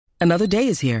Another day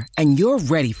is here, and you're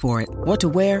ready for it. What to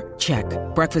wear? Check.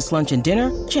 Breakfast, lunch, and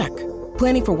dinner? Check.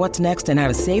 Planning for what's next and how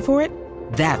to save for it?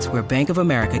 That's where Bank of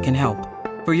America can help.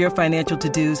 For your financial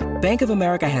to-dos, Bank of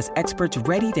America has experts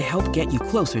ready to help get you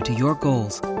closer to your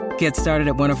goals. Get started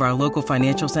at one of our local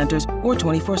financial centers or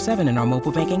 24/7 in our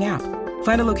mobile banking app.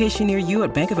 Find a location near you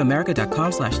at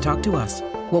bankofamerica.com/talktous.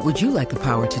 What would you like the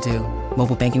power to do?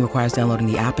 Mobile banking requires downloading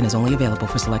the app and is only available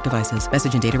for select devices.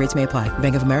 Message and data rates may apply.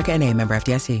 Bank of America N.A., member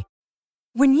FDIC.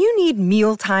 When you need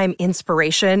mealtime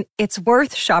inspiration, it's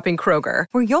worth shopping Kroger,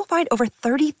 where you'll find over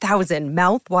 30,000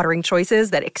 mouth-watering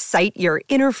choices that excite your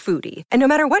inner foodie. And no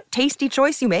matter what tasty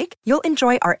choice you make, you'll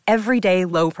enjoy our everyday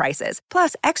low prices,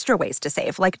 plus extra ways to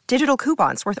save, like digital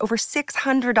coupons worth over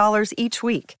 $600 each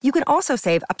week. You can also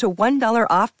save up to $1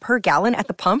 off per gallon at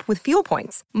the pump with fuel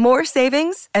points. More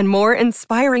savings and more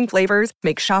inspiring flavors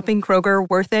make shopping Kroger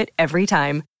worth it every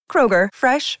time. Kroger,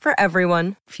 fresh for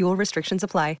everyone. Fuel restrictions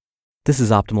apply. This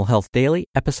is Optimal Health Daily,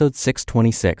 episode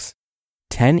 626,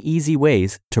 10 Easy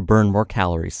Ways to Burn More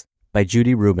Calories by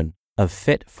Judy Rubin of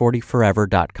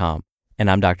Fit40Forever.com. And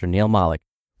I'm Dr. Neil Malik,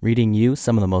 reading you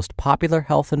some of the most popular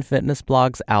health and fitness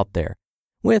blogs out there,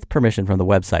 with permission from the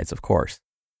websites, of course.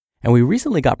 And we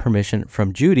recently got permission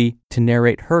from Judy to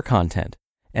narrate her content,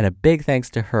 and a big thanks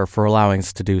to her for allowing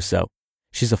us to do so.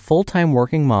 She's a full-time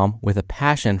working mom with a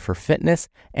passion for fitness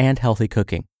and healthy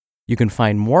cooking. You can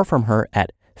find more from her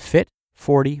at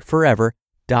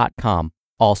Fit40Forever.com,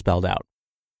 all spelled out.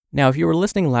 Now, if you were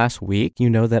listening last week, you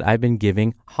know that I've been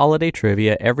giving holiday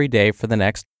trivia every day for the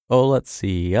next,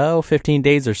 15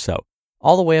 days or so,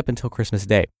 all the way up until Christmas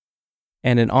Day.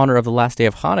 And in honor of the last day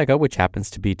of Hanukkah, which happens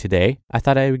to be today, I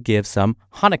thought I would give some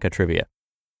Hanukkah trivia.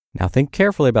 Now, think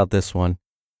carefully about this one.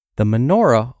 The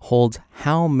menorah holds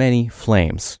how many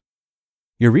flames?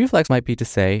 Your reflex might be to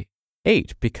say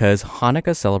 8, because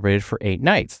Hanukkah is celebrated for 8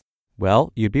 nights.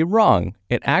 Well, you'd be wrong.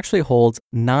 It actually holds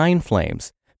 9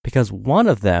 flames, because one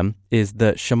of them is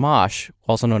the shamash,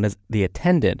 also known as the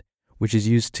attendant, which is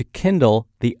used to kindle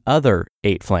the other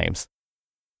 8 flames.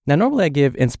 Now, normally I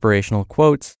give inspirational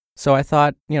quotes, so I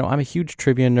thought, I'm a huge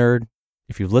trivia nerd.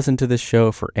 If you've listened to this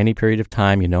show for any period of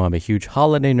time, you know I'm a huge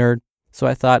holiday nerd. So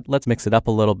I thought, let's mix it up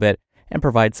a little bit and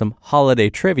provide some holiday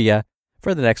trivia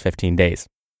for the next 15 days.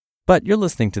 But you're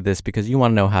listening to this because you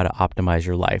want to know how to optimize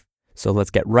your life. So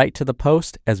let's get right to the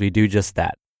post as we do just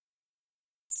that.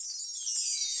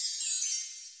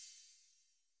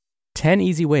 10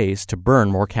 Easy Ways to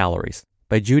Burn More Calories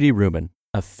by Judy Rubin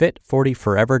of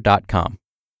Fit40Forever.com.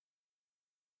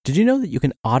 Did you know that you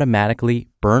can automatically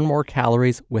burn more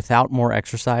calories without more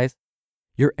exercise?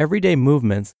 Your everyday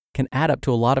movements can add up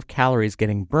to a lot of calories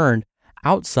getting burned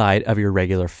outside of your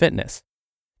regular fitness.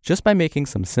 Just by making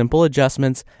some simple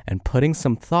adjustments and putting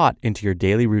some thought into your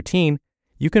daily routine,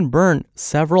 you can burn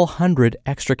several hundred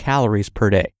extra calories per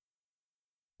day.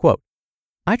 Quote,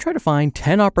 I try to find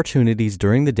 10 opportunities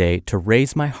during the day to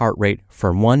raise my heart rate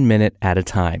for 1 minute at a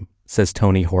time, says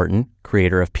Tony Horton,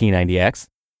 creator of P90X.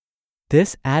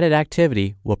 This added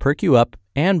activity will perk you up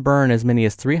and burn as many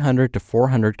as 300 to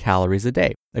 400 calories a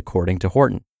day, according to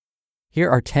Horton. Here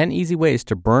are 10 easy ways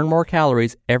to burn more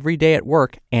calories every day at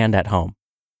work and at home.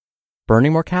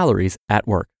 Burning more calories at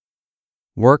work.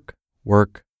 Work,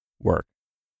 work, work.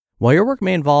 While your work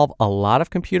may involve a lot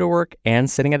of computer work and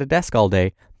sitting at a desk all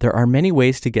day, there are many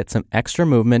ways to get some extra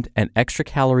movement and extra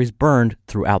calories burned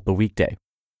throughout the weekday.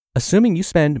 Assuming you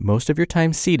spend most of your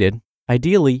time seated,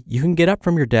 ideally, you can get up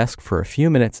from your desk for a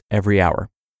few minutes every hour.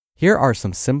 Here are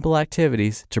some simple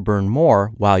activities to burn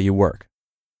more while you work.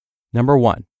 Number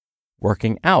 1,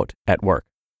 working out at work.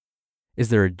 Is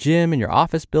there a gym in your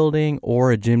office building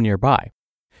or a gym nearby?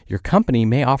 Your company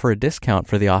may offer a discount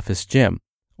for the office gym,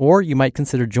 or you might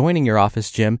consider joining your office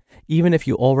gym even if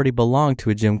you already belong to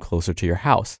a gym closer to your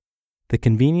house. The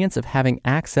convenience of having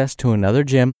access to another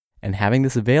gym and having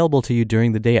this available to you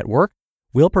during the day at work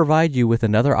will provide you with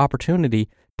another opportunity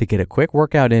to get a quick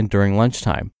workout in during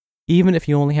lunchtime, even if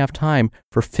you only have time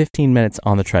for 15 minutes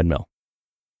on the treadmill.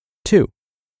 2,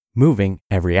 moving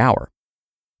every hour.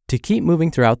 To keep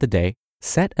moving throughout the day,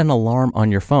 set an alarm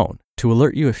on your phone to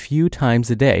alert you a few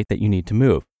times a day that you need to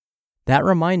move. That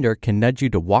reminder can nudge you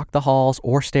to walk the halls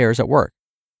or stairs at work.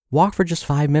 Walk for just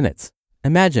 5 minutes.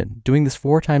 Imagine doing this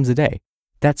 4 times a day.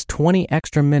 That's 20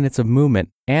 extra minutes of movement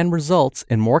and results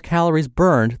in more calories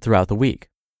burned throughout the week.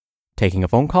 Taking a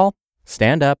phone call?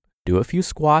 Stand up, do a few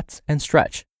squats, and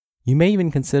stretch. You may even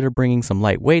consider bringing some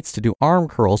light weights to do arm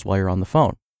curls while you're on the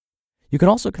phone. You can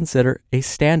also consider a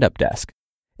stand-up desk.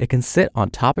 It can sit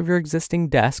on top of your existing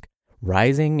desk,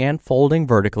 rising and folding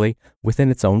vertically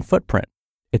within its own footprint.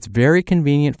 It's very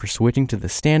convenient for switching to the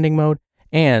standing mode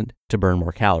and to burn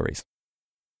more calories.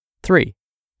 3.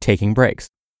 Taking breaks.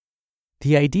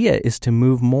 The idea is to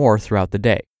move more throughout the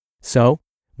day. So,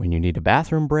 when you need a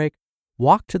bathroom break,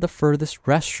 walk to the furthest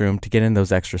restroom to get in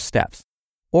those extra steps.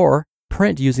 Or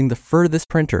print using the furthest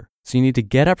printer, so you need to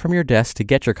get up from your desk to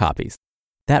get your copies.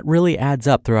 That really adds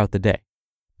up throughout the day.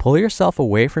 Pull yourself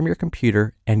away from your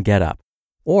computer and get up.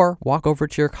 Or walk over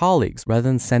to your colleagues rather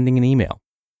than sending an email.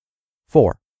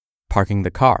 4. Parking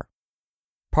the car.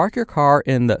 Park your car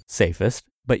in the safest,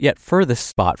 but yet furthest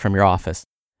spot from your office.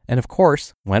 And of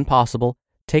course, when possible,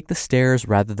 take the stairs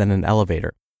rather than an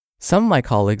elevator. Some of my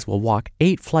colleagues will walk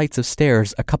 8 flights of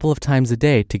stairs a couple of times a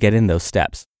day to get in those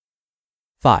steps.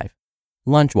 5.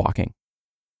 Lunch walking.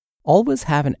 Always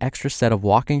have an extra set of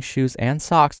walking shoes and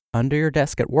socks under your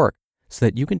desk at work so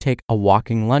that you can take a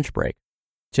walking lunch break.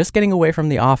 Just getting away from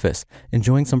the office,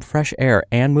 enjoying some fresh air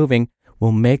and moving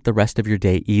will make the rest of your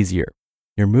day easier.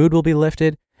 Your mood will be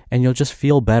lifted and you'll just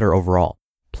feel better overall.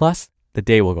 Plus, the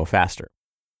day will go faster.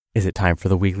 Is it time for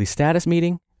the weekly status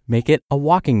meeting? Make it a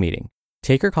walking meeting.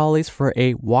 Take your colleagues for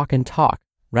a walk and talk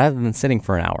rather than sitting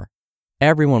for an hour.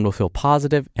 Everyone will feel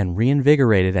positive and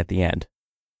reinvigorated at the end.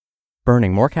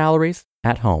 Burning more calories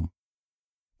at home.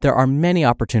 There are many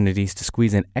opportunities to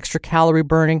squeeze in extra calorie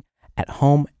burning at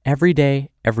home every day,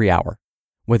 every hour.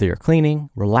 Whether you're cleaning,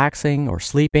 relaxing, or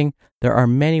sleeping, there are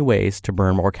many ways to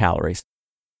burn more calories.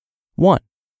 1.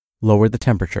 Lower the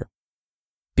temperature.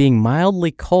 Being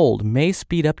mildly cold may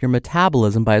speed up your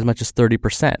metabolism by as much as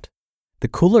 30%. The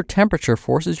cooler temperature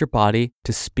forces your body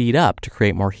to speed up to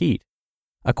create more heat.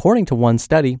 According to one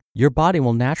study, your body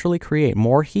will naturally create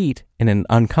more heat in an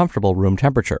uncomfortable room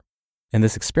temperature. In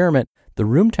this experiment, the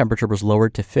room temperature was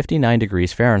lowered to 59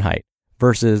 degrees Fahrenheit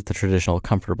versus the traditional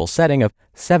comfortable setting of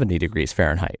 70 degrees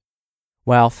Fahrenheit.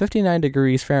 While 59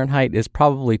 degrees Fahrenheit is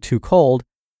probably too cold,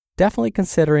 definitely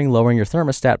considering lowering your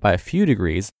thermostat by a few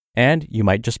degrees, and you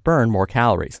might just burn more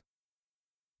calories.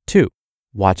 2.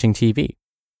 Watching TV.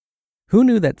 Who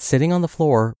knew that sitting on the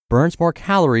floor burns more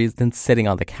calories than sitting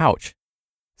on the couch?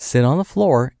 Sit on the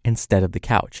floor instead of the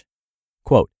couch.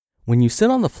 Quote, when you sit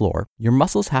on the floor, your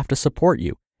muscles have to support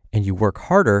you, and you work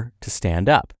harder to stand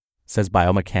up, says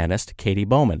biomechanist Katie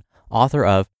Bowman, author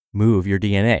of Move Your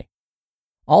DNA.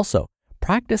 Also,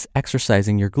 practice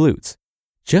exercising your glutes.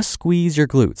 Just squeeze your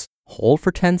glutes, hold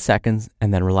for 10 seconds,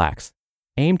 and then relax.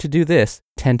 Aim to do this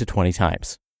 10 to 20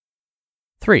 times.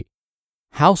 3.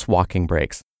 House walking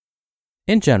breaks.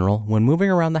 In general, when moving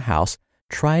around the house,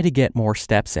 try to get more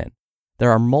steps in.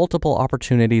 There are multiple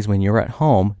opportunities when you're at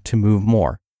home to move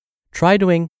more. Try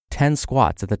doing 10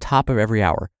 squats at the top of every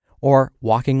hour, or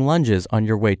walking lunges on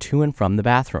your way to and from the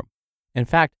bathroom. In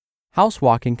fact, house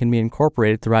walking can be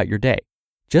incorporated throughout your day.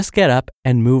 Just get up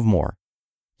and move more.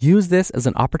 Use this as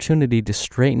an opportunity to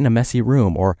straighten a messy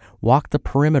room or walk the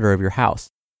perimeter of your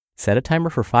house. Set a timer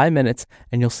for 5 minutes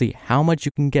and you'll see how much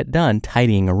you can get done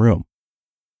tidying a room.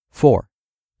 4.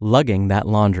 Lugging that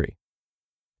laundry.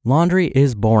 Laundry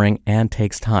is boring and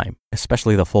takes time,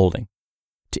 especially the folding.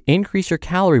 To increase your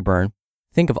calorie burn,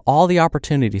 think of all the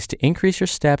opportunities to increase your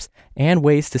steps and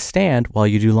ways to stand while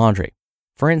you do laundry.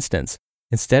 For instance,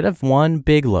 instead of one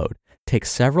big load, take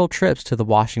several trips to the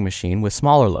washing machine with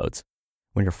smaller loads.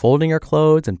 When you're folding your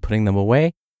clothes and putting them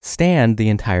away, stand the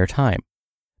entire time.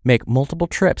 Make multiple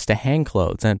trips to hang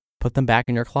clothes and put them back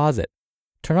in your closet.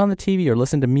 Turn on the TV or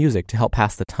listen to music to help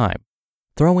pass the time.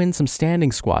 Throw in some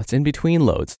standing squats in between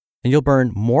loads, and you'll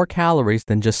burn more calories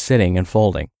than just sitting and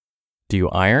folding. Do you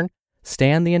iron?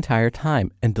 Stand the entire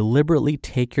time and deliberately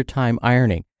take your time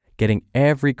ironing, getting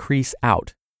every crease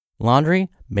out. Laundry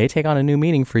may take on a new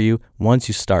meaning for you once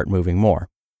you start moving more.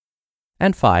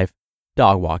 And 5.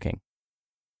 Dog walking.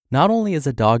 Not only is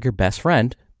a dog your best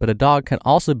friend, but a dog can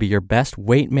also be your best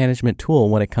weight management tool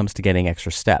when it comes to getting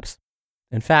extra steps.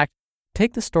 In fact,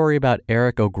 take the story about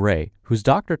Eric O'Gray, whose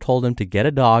doctor told him to get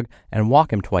a dog and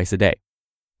walk him twice a day.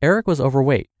 Eric was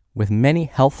overweight, with many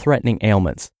health-threatening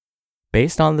ailments.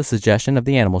 Based on the suggestion of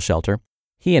the animal shelter,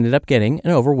 he ended up getting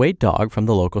an overweight dog from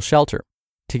the local shelter.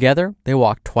 Together, they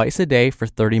walked twice a day for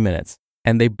 30 minutes,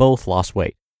 and they both lost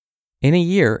weight. In a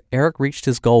year, Eric reached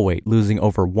his goal weight, losing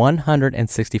over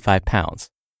 165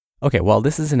 pounds. Okay, well,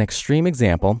 this is an extreme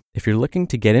example. If you're looking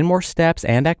to get in more steps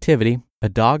and activity, a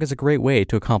dog is a great way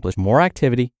to accomplish more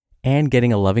activity and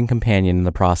getting a loving companion in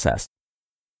the process.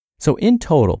 So in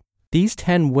total, these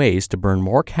 10 ways to burn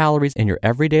more calories in your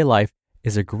everyday life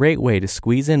is a great way to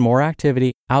squeeze in more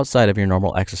activity outside of your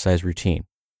normal exercise routine.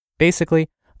 Basically,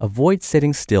 avoid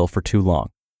sitting still for too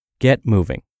long. Get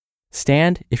moving.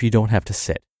 Stand if you don't have to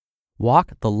sit.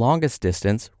 Walk the longest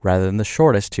distance rather than the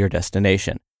shortest to your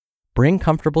destination. Bring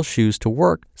comfortable shoes to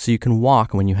work so you can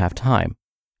walk when you have time.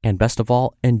 And best of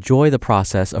all, enjoy the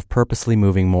process of purposely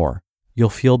moving more. you'll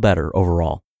feel better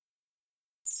overall.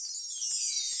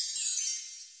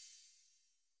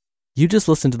 You just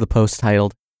listened to the post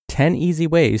titled 10 Easy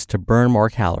Ways to Burn More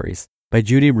Calories by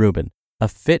Judy Rubin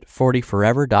of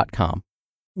Fit40Forever.com.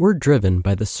 We're driven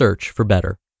by the search for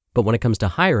better, but when it comes to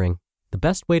hiring, the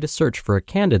best way to search for a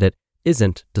candidate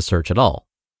isn't to search at all.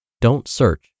 Don't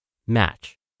search,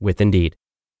 match with Indeed.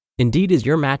 Indeed is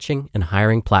your matching and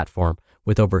hiring platform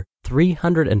with over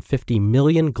 350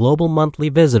 million global monthly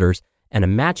visitors and a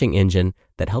matching engine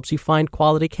that helps you find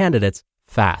quality candidates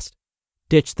fast.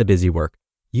 Ditch the busy work.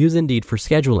 Use Indeed for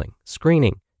scheduling,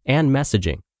 screening, and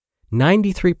messaging.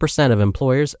 93% of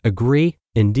employers agree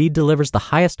Indeed delivers the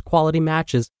highest quality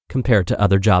matches compared to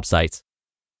other job sites.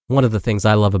 One of the things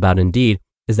I love about Indeed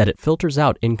is that it filters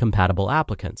out incompatible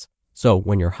applicants. So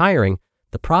when you're hiring,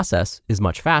 the process is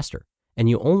much faster, and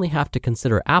you only have to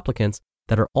consider applicants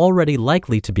that are already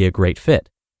likely to be a great fit.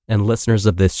 And listeners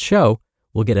of this show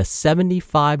will get a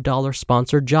 $75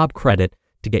 sponsored job credit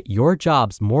to get your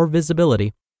jobs more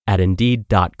visibility at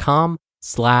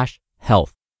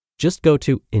Indeed.com/health. Just go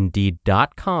to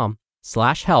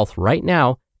Indeed.com/health right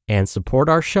now and support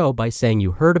our show by saying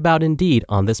you heard about Indeed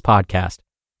on this podcast.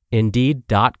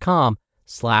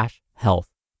 Indeed.com/health.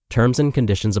 Terms and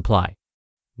conditions apply.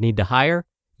 Need to hire?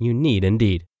 You need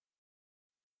Indeed.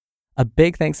 A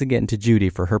big thanks again to Judy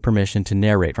for her permission to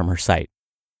narrate from her site.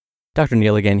 Dr.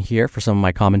 Neal again here for some of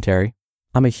my commentary.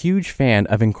 I'm a huge fan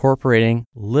of incorporating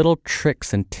little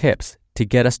tricks and tips to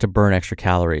get us to burn extra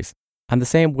calories. I'm the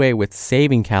same way with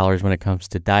saving calories when it comes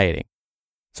to dieting.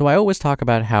 So I always talk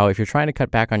about how if you're trying to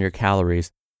cut back on your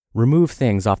calories, remove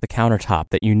things off the countertop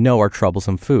that you know are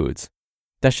troublesome foods.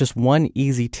 That's just one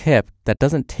easy tip that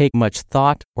doesn't take much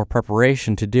thought or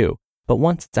preparation to do. But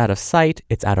once it's out of sight,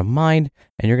 it's out of mind,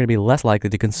 and you're going to be less likely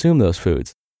to consume those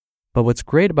foods. But what's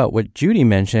great about what Judy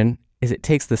mentioned is it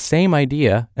takes the same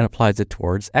idea and applies it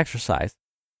towards exercise.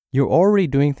 You're already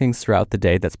doing things throughout the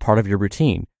day that's part of your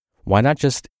routine. Why not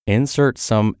just insert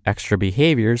some extra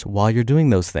behaviors while you're doing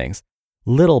those things?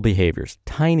 Little behaviors,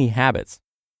 tiny habits.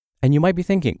 And you might be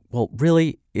thinking, well,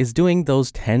 really, is doing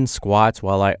those 10 squats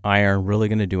while I iron really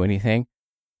going to do anything?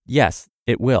 Yes,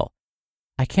 it will.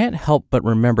 I can't help but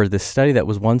remember this study that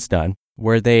was once done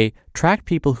where they tracked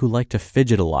people who like to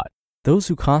fidget a lot, those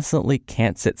who constantly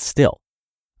can't sit still.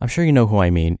 I'm sure you know who I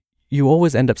mean. You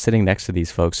always end up sitting next to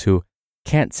these folks who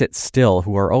can't sit still,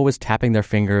 who are always tapping their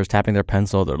fingers, tapping their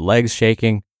pencil, their legs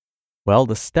shaking. Well,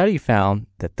 the study found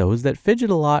that those that fidget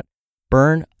a lot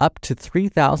burn up to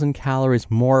 3,000 calories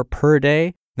more per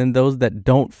day than those that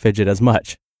don't fidget as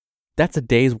much. That's a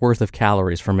day's worth of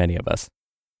calories for many of us.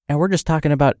 And we're just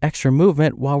talking about extra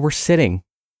movement while we're sitting.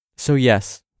 So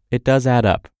yes, it does add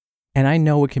up. And I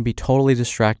know it can be totally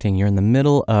distracting. You're in the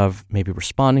middle of maybe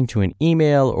responding to an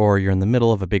email, or you're in the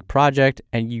middle of a big project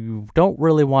and you don't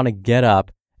really want to get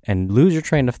up and lose your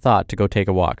train of thought to go take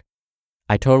a walk.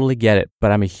 I totally get it,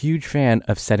 but I'm a huge fan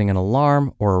of setting an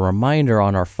alarm or a reminder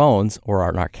on our phones or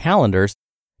on our calendars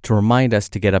to remind us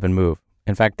to get up and move.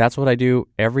 In fact, that's what I do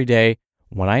every day.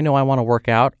 When I know I want to work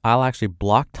out, I'll actually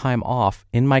block time off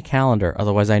in my calendar.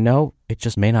 Otherwise, I know it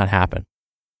just may not happen.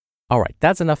 All right,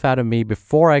 that's enough out of me.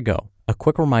 Before I go, a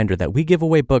quick reminder that we give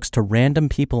away books to random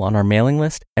people on our mailing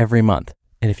list every month.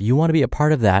 And if you want to be a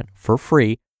part of that for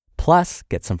free, plus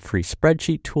get some free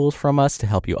spreadsheet tools from us to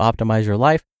help you optimize your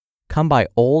life, come by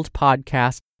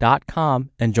oldpodcast.com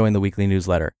and join the weekly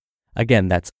newsletter. Again,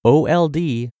 that's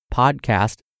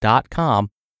oldpodcast.com,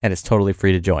 and it's totally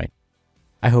free to join.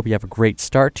 I hope you have a great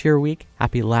start to your week.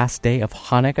 Happy last day of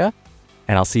Hanukkah.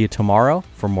 And I'll see you tomorrow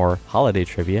for more holiday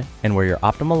trivia and where your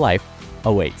optimal life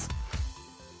awaits.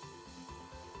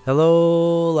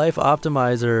 Hello, Life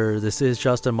Optimizer. This is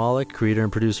Justin Malik, creator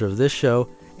and producer of this show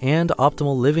and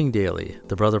Optimal Living Daily,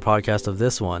 the brother podcast of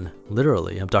this one.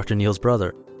 Literally, I'm Dr. Neal's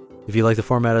brother. If you like the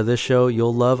format of this show,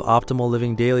 you'll love Optimal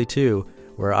Living Daily too,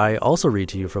 where I also read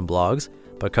to you from blogs,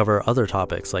 but cover other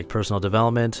topics like personal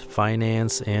development,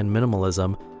 finance, and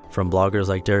minimalism from bloggers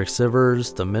like Derek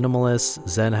Sivers, The Minimalists,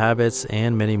 Zen Habits,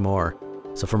 and many more.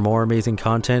 So for more amazing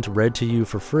content read to you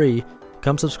for free,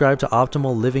 come subscribe to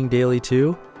Optimal Living Daily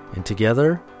too, and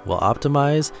together we'll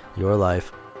optimize your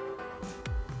life.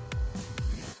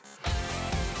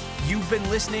 You've been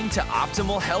listening to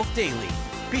Optimal Health Daily.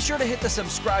 Be sure to hit the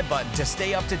subscribe button to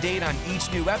stay up to date on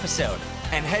each new episode,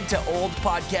 and head to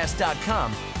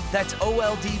oldpodcast.com. That's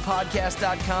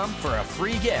oldpodcast.com for a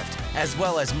free gift, as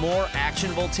well as more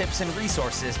actionable tips and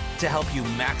resources to help you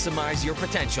maximize your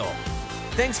potential.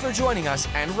 Thanks for joining us,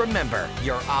 and remember,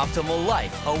 your optimal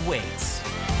life awaits.